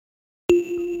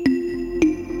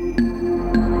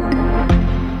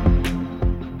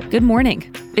Good morning.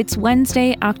 It's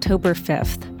Wednesday, October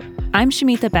 5th. I'm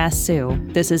Shamita Basu.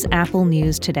 This is Apple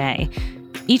News Today.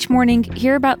 Each morning,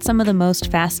 hear about some of the most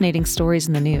fascinating stories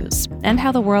in the news and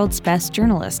how the world's best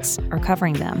journalists are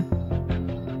covering them.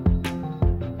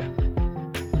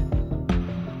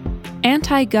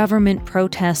 Anti-government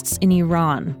protests in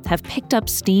Iran have picked up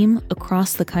steam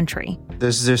across the country.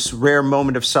 There's this rare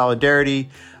moment of solidarity,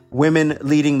 women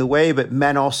leading the way, but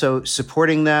men also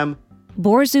supporting them.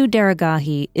 Borzu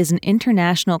Deragahi is an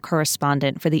international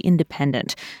correspondent for The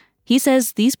Independent. He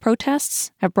says these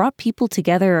protests have brought people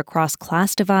together across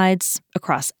class divides,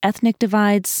 across ethnic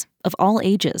divides, of all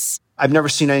ages. I've never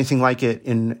seen anything like it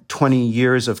in 20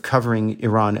 years of covering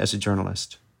Iran as a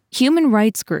journalist. Human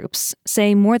rights groups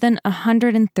say more than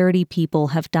 130 people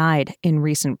have died in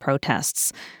recent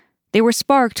protests. They were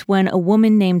sparked when a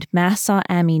woman named Mahsa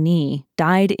Amini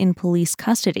died in police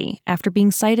custody after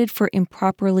being cited for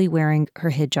improperly wearing her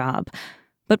hijab.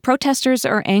 But protesters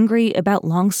are angry about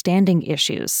long-standing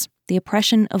issues, the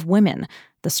oppression of women,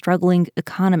 the struggling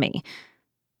economy.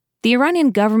 The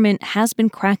Iranian government has been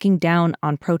cracking down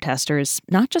on protesters,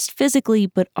 not just physically,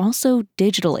 but also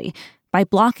digitally, by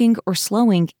blocking or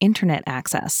slowing internet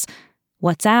access.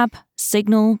 WhatsApp,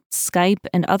 Signal, Skype,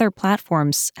 and other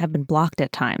platforms have been blocked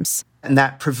at times. And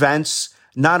that prevents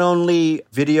not only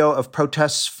video of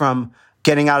protests from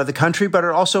getting out of the country, but it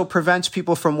also prevents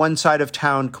people from one side of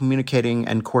town communicating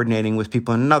and coordinating with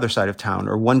people in another side of town,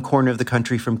 or one corner of the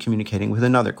country from communicating with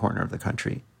another corner of the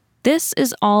country. This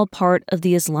is all part of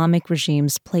the Islamic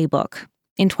regime's playbook.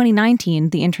 In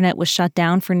 2019, the internet was shut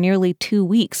down for nearly 2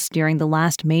 weeks during the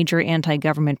last major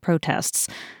anti-government protests.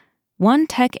 One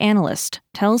tech analyst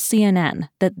tells CNN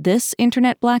that this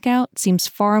internet blackout seems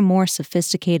far more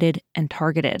sophisticated and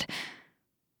targeted.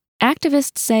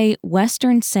 Activists say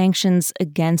Western sanctions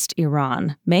against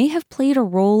Iran may have played a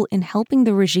role in helping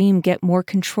the regime get more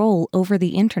control over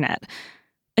the internet.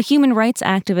 A human rights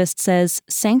activist says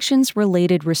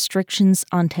sanctions-related restrictions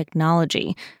on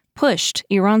technology pushed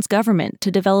Iran's government to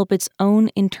develop its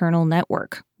own internal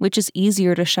network, which is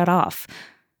easier to shut off.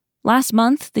 Last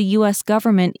month, the U.S.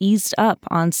 government eased up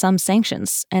on some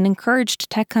sanctions and encouraged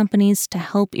tech companies to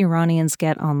help Iranians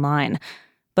get online.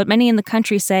 But many in the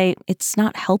country say it's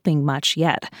not helping much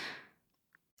yet.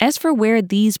 As for where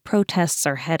these protests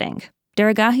are heading,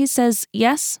 Deragahi says,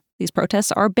 yes, these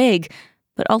protests are big,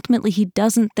 but ultimately he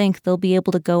doesn't think they'll be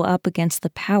able to go up against the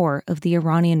power of the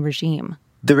Iranian regime.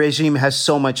 The regime has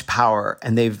so much power,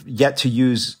 and they've yet to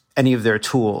use any of their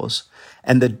tools.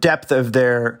 And the depth of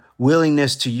their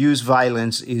willingness to use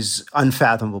violence is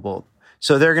unfathomable.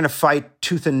 So they're going to fight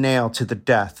tooth and nail to the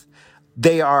death.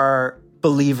 They are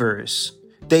believers.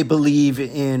 They believe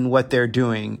in what they're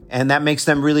doing, and that makes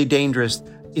them really dangerous.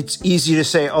 It's easy to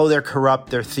say, oh, they're corrupt,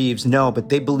 they're thieves. No, but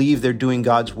they believe they're doing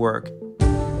God's work.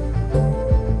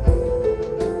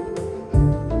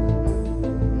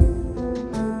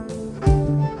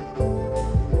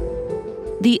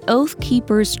 The Oath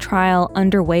Keepers trial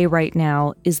underway right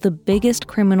now is the biggest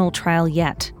criminal trial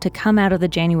yet to come out of the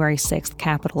January 6th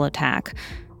Capitol attack.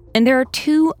 And there are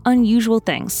two unusual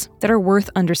things that are worth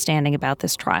understanding about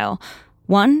this trial.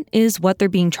 One is what they're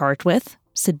being charged with,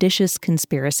 seditious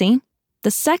conspiracy.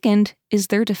 The second is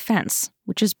their defense,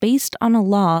 which is based on a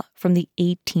law from the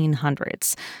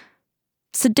 1800s.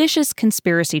 Seditious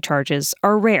conspiracy charges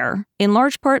are rare, in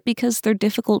large part because they're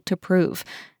difficult to prove.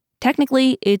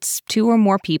 Technically, it's two or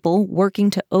more people working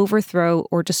to overthrow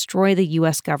or destroy the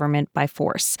U.S. government by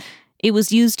force. It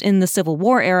was used in the Civil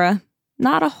War era,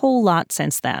 not a whole lot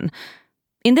since then.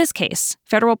 In this case,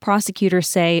 federal prosecutors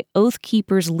say Oath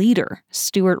Keepers leader,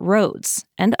 Stewart Rhodes,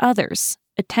 and others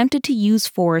attempted to use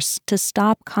force to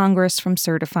stop Congress from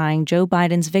certifying Joe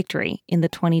Biden's victory in the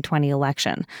 2020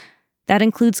 election. That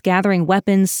includes gathering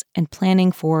weapons and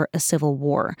planning for a civil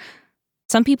war.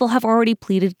 Some people have already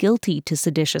pleaded guilty to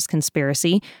seditious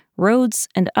conspiracy. Rhodes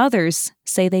and others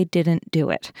say they didn't do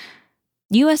it.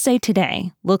 USA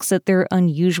Today looks at their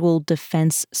unusual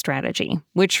defense strategy,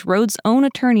 which Rhodes' own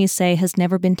attorneys say has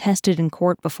never been tested in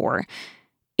court before.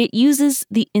 It uses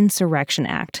the Insurrection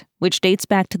Act, which dates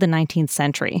back to the 19th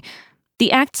century.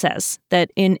 The act says that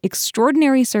in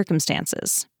extraordinary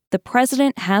circumstances, the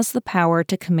president has the power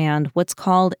to command what's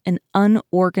called an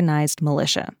unorganized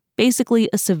militia, basically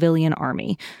a civilian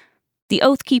army. The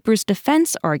Oath Keepers'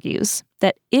 defense argues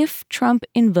that if Trump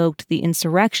invoked the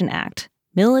Insurrection Act,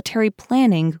 military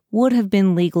planning would have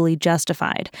been legally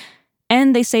justified.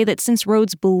 And they say that since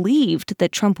Rhodes believed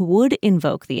that Trump would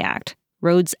invoke the act,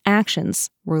 Rhodes' actions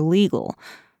were legal.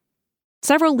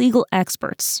 Several legal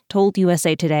experts told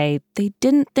USA Today they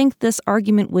didn't think this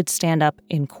argument would stand up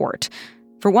in court.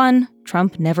 For one,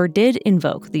 Trump never did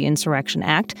invoke the Insurrection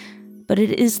Act, but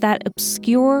it is that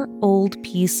obscure old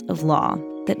piece of law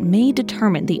that may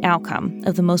determine the outcome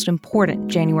of the most important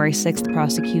January 6th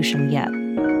prosecution yet.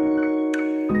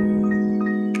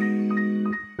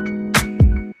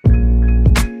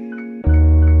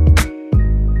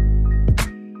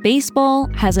 Baseball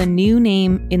has a new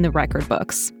name in the record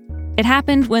books. It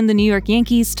happened when the New York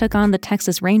Yankees took on the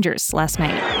Texas Rangers last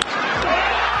night.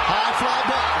 High fly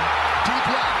ball, deep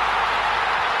left.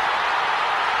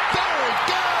 There it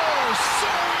goes,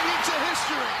 soaring into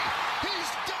history. He's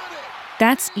done it.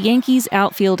 That's Yankees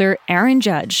outfielder Aaron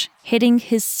Judge hitting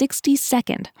his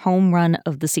 62nd home run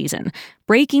of the season,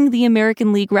 breaking the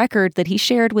American League record that he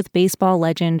shared with baseball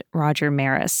legend Roger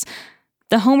Maris.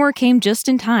 The homer came just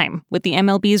in time, with the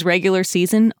MLB's regular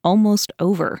season almost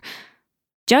over.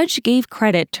 Judge gave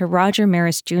credit to Roger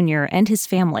Maris Jr. and his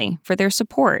family for their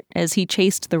support as he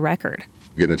chased the record.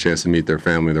 Getting a chance to meet their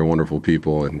family, they're wonderful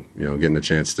people, and getting a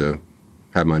chance to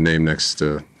have my name next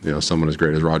to someone as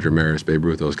great as Roger Maris, Babe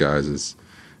Ruth, those guys is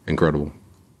incredible.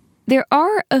 There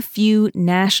are a few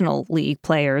National League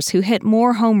players who hit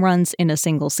more home runs in a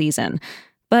single season.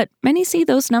 But many see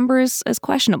those numbers as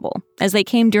questionable, as they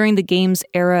came during the game's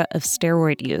era of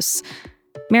steroid use.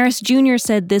 Maris Jr.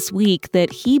 said this week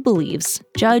that he believes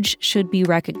Judge should be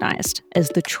recognized as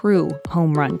the true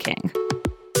home run king.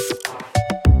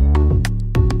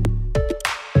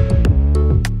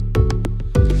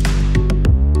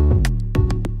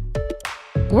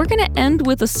 We're going to end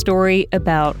with a story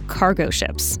about cargo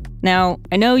ships. Now,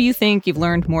 I know you think you've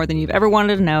learned more than you've ever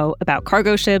wanted to know about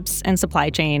cargo ships and supply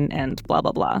chain and blah,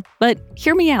 blah, blah. But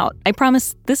hear me out. I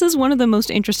promise this is one of the most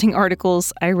interesting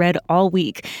articles I read all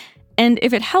week. And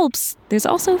if it helps, there's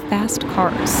also fast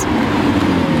cars.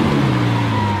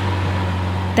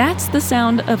 That's the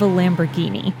sound of a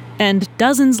Lamborghini. And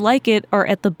dozens like it are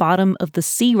at the bottom of the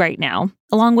sea right now,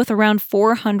 along with around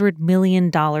 $400 million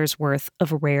worth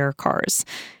of rare cars.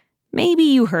 Maybe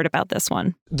you heard about this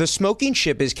one. The smoking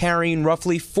ship is carrying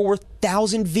roughly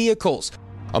 4,000 vehicles.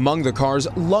 Among the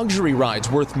cars, luxury rides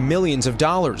worth millions of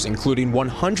dollars, including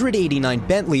 189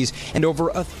 Bentleys and over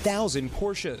 1,000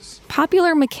 Porsches.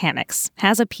 Popular Mechanics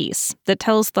has a piece that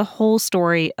tells the whole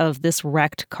story of this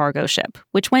wrecked cargo ship,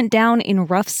 which went down in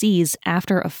rough seas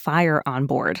after a fire on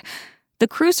board. The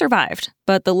crew survived,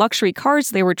 but the luxury cars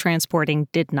they were transporting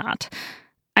did not.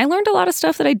 I learned a lot of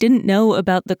stuff that I didn't know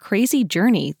about the crazy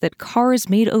journey that cars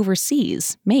made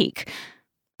overseas make.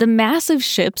 The massive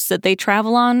ships that they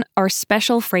travel on are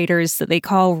special freighters that they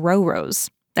call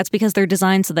ro-ros. That's because they're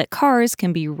designed so that cars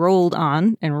can be rolled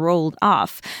on and rolled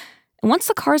off. And once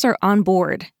the cars are on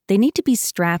board, they need to be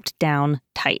strapped down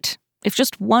tight. If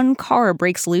just one car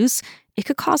breaks loose, it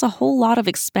could cause a whole lot of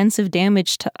expensive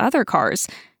damage to other cars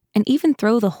and even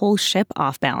throw the whole ship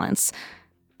off balance.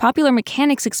 Popular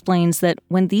Mechanics explains that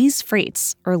when these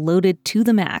freights are loaded to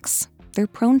the max, they're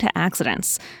prone to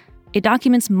accidents. It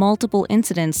documents multiple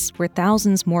incidents where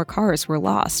thousands more cars were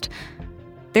lost.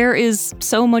 There is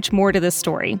so much more to this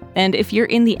story, and if you're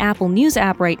in the Apple News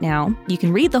app right now, you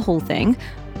can read the whole thing,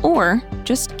 or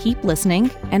just keep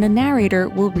listening and a narrator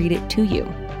will read it to you.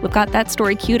 We've got that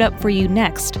story queued up for you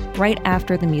next, right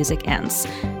after the music ends.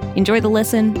 Enjoy the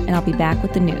listen, and I'll be back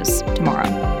with the news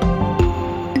tomorrow.